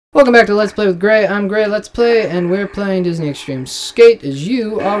Welcome back to Let's Play with Gray. I'm Gray Let's Play, and we're playing Disney Extreme Skate, as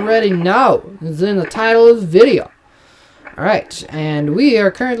you already know. It's in the title of the video. Alright, and we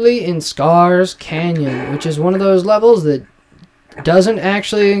are currently in Scars Canyon, which is one of those levels that doesn't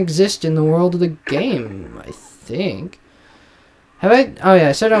actually exist in the world of the game, I think. Have I? Oh yeah,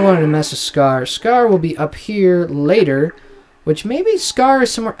 I said I wanted to mess with Scar. Scar will be up here later, which maybe Scar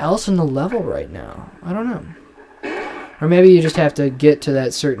is somewhere else in the level right now. I don't know. Or maybe you just have to get to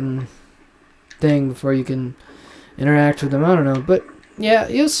that certain thing before you can interact with him. I don't know. But yeah,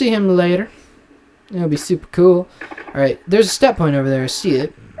 you'll see him later. It'll be super cool. Alright, there's a step point over there. I see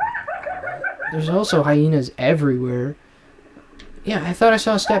it. There's also hyenas everywhere. Yeah, I thought I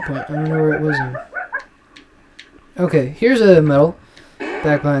saw a step point. I don't know where it was in. Okay, here's a medal.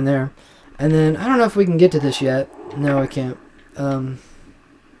 Back behind there. And then, I don't know if we can get to this yet. No, I can't.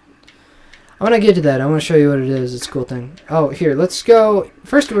 I want to get to that. I want to show you what it is. It's a cool thing. Oh, here, let's go.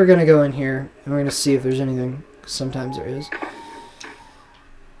 First, we're going to go in here, and we're going to see if there's anything. Sometimes there is.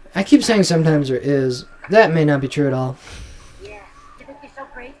 I keep saying sometimes there is. That may not be true at all. Yeah, you think you're so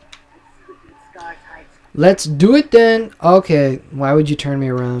great? Let's do it then. Okay, why would you turn me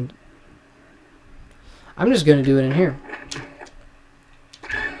around? I'm just going to do it in here.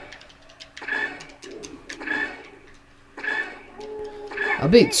 I'll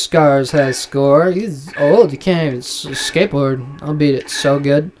beat Scar's high score. He's old. You can't even skateboard. I'll beat it so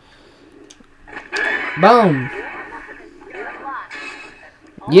good. Boom.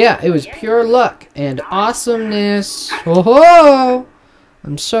 Yeah, it was pure luck and awesomeness. Ho ho!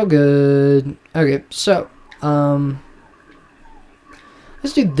 I'm so good. Okay, so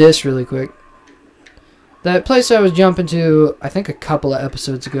let's do this really quick. That place I was jumping to, I think a couple of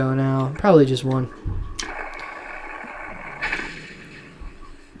episodes ago now. Probably just one.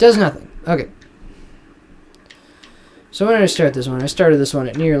 Does nothing. Okay. So when did I start this one? I started this one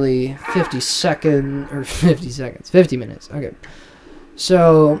at nearly 50 minutes. Okay.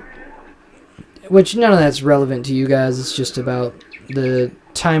 So, which none of that's relevant to you guys. It's just about the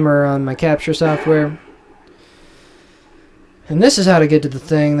timer on my capture software. And this is how to get to the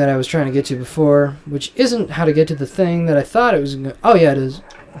thing that I was trying to get to before, which isn't how to get to the thing that I thought it was going to... Oh, yeah, it is.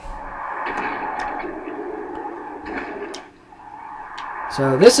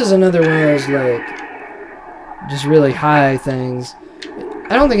 So this is another one of those, like, just really high things. I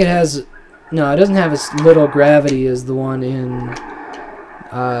don't think it has... No, it doesn't have as little gravity as the one in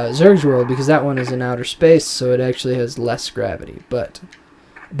Zurg's World, because that one is in outer space, so it actually has less gravity, but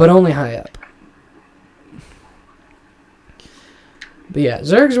only high up. But yeah,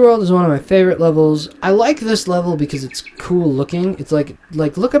 Zurg's World is one of my favorite levels. I like this level because it's cool looking. It's like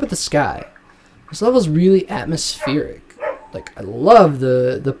look up at the sky. This level's really atmospheric. Like, I love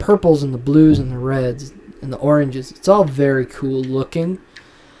the purples and the blues and the reds and the oranges. It's all very cool looking.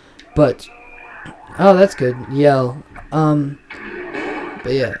 But, oh, that's good. Yell. But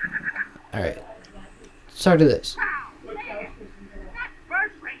yeah. Alright. Start to this.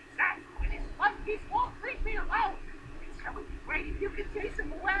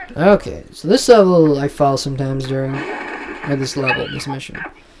 Okay, so this level I fall sometimes during, or this mission.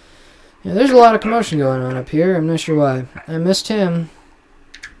 Yeah, there's a lot of commotion going on up here. I'm not sure why. I missed him.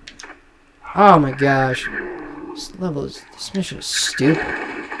 Oh my gosh. This mission is stupid.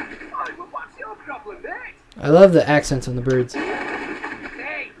 I love the accents on the birds.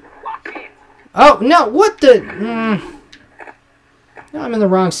 Oh, no, what the... No, I'm in the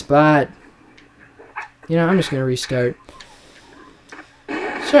wrong spot. You know, I'm just going to restart.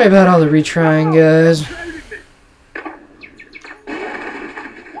 Sorry about all the retrying, guys.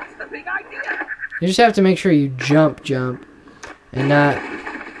 You just have to make sure you jump, and not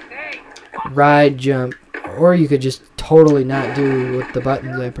ride, jump. Or you could just totally not do what the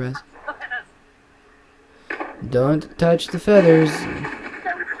buttons I press. Don't touch the feathers.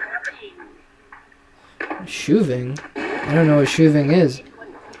 Shooving? I don't know what shooving is.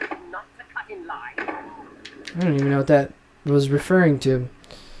 I don't even know what that was referring to.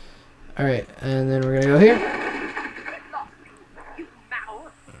 Alright, and then we're gonna go here.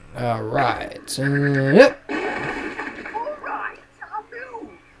 Alright, yep.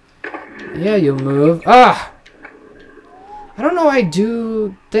 Yeah, you'll move. Ah! I don't know why I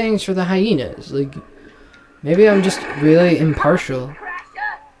do things for the hyenas. Like, maybe I'm just really impartial.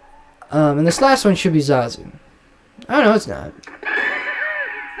 And this last one should be Zazu. Oh, no, it's not.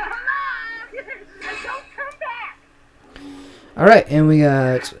 Alright, and we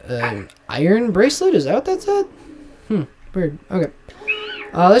got an iron bracelet. Is that what that said? Weird. Okay.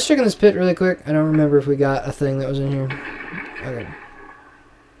 Let's check in this pit really quick. I don't remember if we got a thing that was in here. Okay.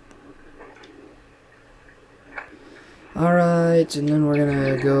 Alright, and then we're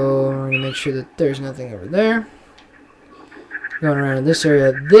gonna make sure that there's nothing over there. Going around in this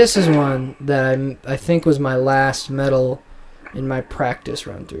area. This is one that I think was my last medal in my practice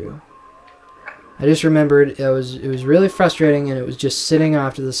run through. I just remembered it was really frustrating and it was just sitting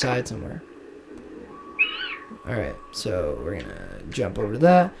off to the side somewhere. Alright, so we're gonna jump over to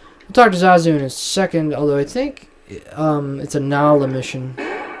that. We'll talk to Zazu in a second, although I think it's a Nala mission.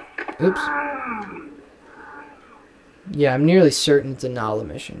 Oops. Yeah, I'm nearly certain it's a Nala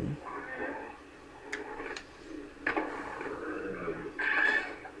mission.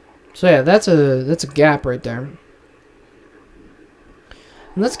 So yeah, that's a gap right there. And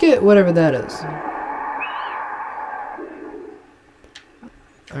let's get whatever that is.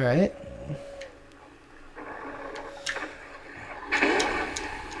 Alright.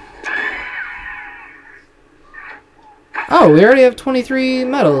 Oh, we already have 23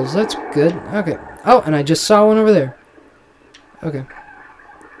 medals. That's good. Okay. Oh, and I just saw one over there. Okay.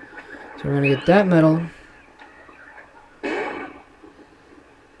 So we're gonna get that medal.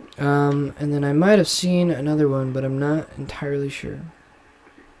 And then I might have seen another one, but I'm not entirely sure.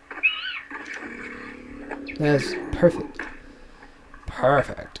 That's perfect.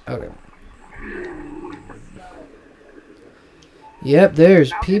 Perfect. Okay. Yep,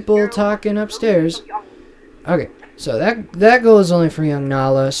 there's people talking upstairs. Okay, so that goal is only for young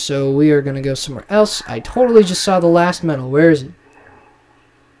Nala, so we are gonna go somewhere else. I totally just saw the last medal. Where is it?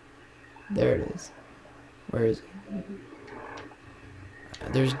 There it is. Where is it?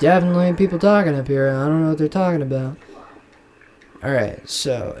 There's definitely people talking up here. I don't know what they're talking about. Alright,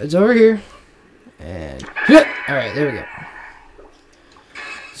 so it's over here. And alright, there we go.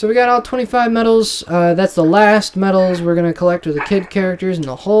 So we got all 25 medals. That's the last medals we're going to collect with the kid characters in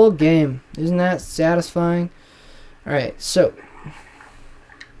the whole game. Isn't that satisfying? Alright, so.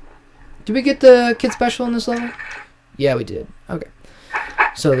 Did we get the kid special in this level? Yeah, we did. Okay.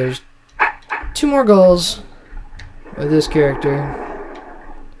 So there's 2 more goals with this character.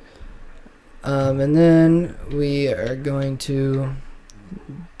 And then we are going to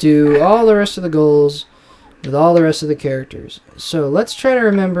do all the rest of the goals with all the rest of the characters. So let's try to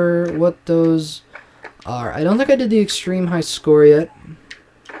remember what those are. I don't think I did the extreme high score yet.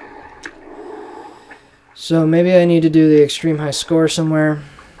 So maybe I need to do the extreme high score somewhere.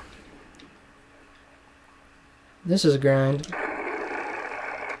 This is a grind.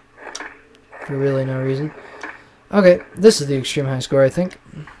 For really no reason. Okay, this is the extreme high score, I think.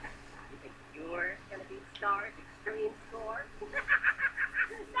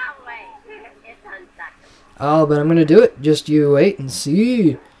 Oh, but I'm going to do it. Just you wait and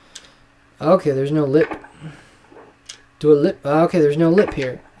see. Okay, there's no lip. Do a lip. Okay, there's no lip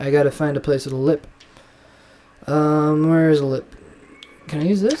here. I got to find a place with a lip. Where is a lip? Can I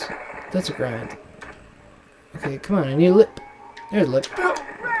use this? That's a grind. Okay, come on. I need a lip. There's a lip.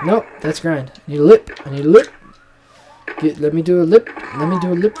 Nope, that's grind. I need a lip. I need a lip. Let me do a lip. Let me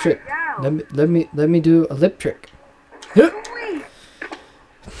do a lip trick. Let me do a lip trick.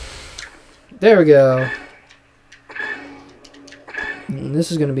 There we go. And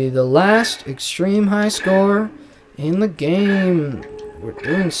this is going to be the last extreme high score in the game. We're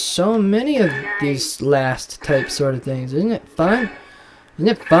doing so many of these last type sort of things. Isn't it fun? Isn't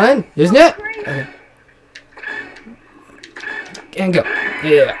it fun? Isn't it? Okay. And go.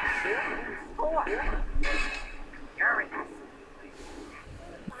 Yeah.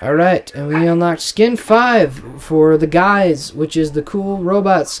 Alright, and we unlocked skin 5 for the guys, which is the cool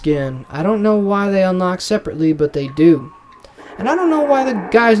robot skin. I don't know why they unlock separately, but they do. And I don't know why the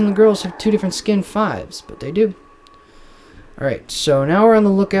guys and the girls have 2 different skin 5s, but they do. Alright, so now we're on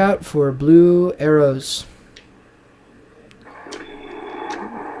the lookout for blue arrows.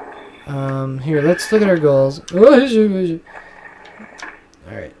 Here, let's look at our goals. Alright.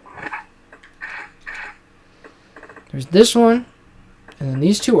 There's this one. And then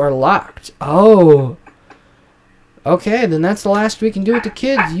these 2 are locked. Oh. Okay, then that's the last we can do with the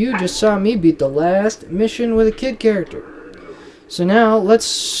kids. You just saw me beat the last mission with a kid character. So now,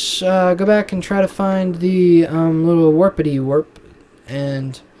 let's go back and try to find the little warpity warp.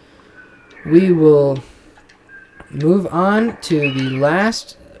 And we will move on to the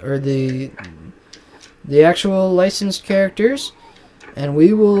last, or the actual licensed characters. And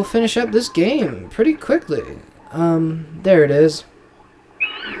we will finish up this game pretty quickly. There it is.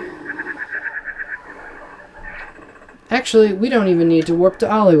 Actually, we don't even need to warp to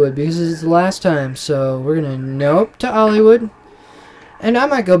Hollywood because this is the last time. So we're going to nope to Hollywood. And I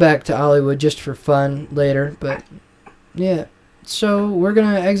might go back to Hollywood just for fun later. But yeah. So we're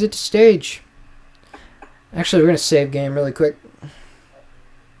going to exit the stage. Actually, we're going to save game really quick.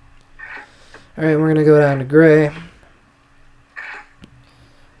 Alright, we're going to go down to gray.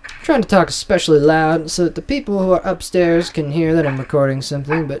 trying to talk especially loud so that the people who are upstairs can hear that I'm recording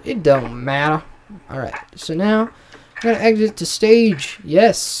something, but it don't matter. Alright, so now I'm going to exit to stage.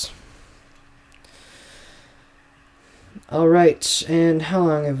 Yes. Alright, and how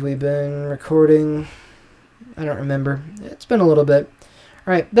long have we been recording? I don't remember. It's been a little bit.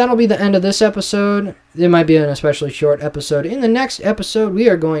 Alright, that'll be the end of this episode. It might be an especially short episode. In the next episode, we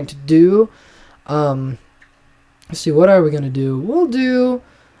are going to do... let's see, what are we going to do? We'll do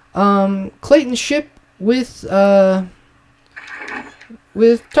Clayton's ship with Tarzan.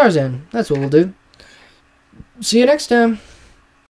 That's what we'll do. See you next time.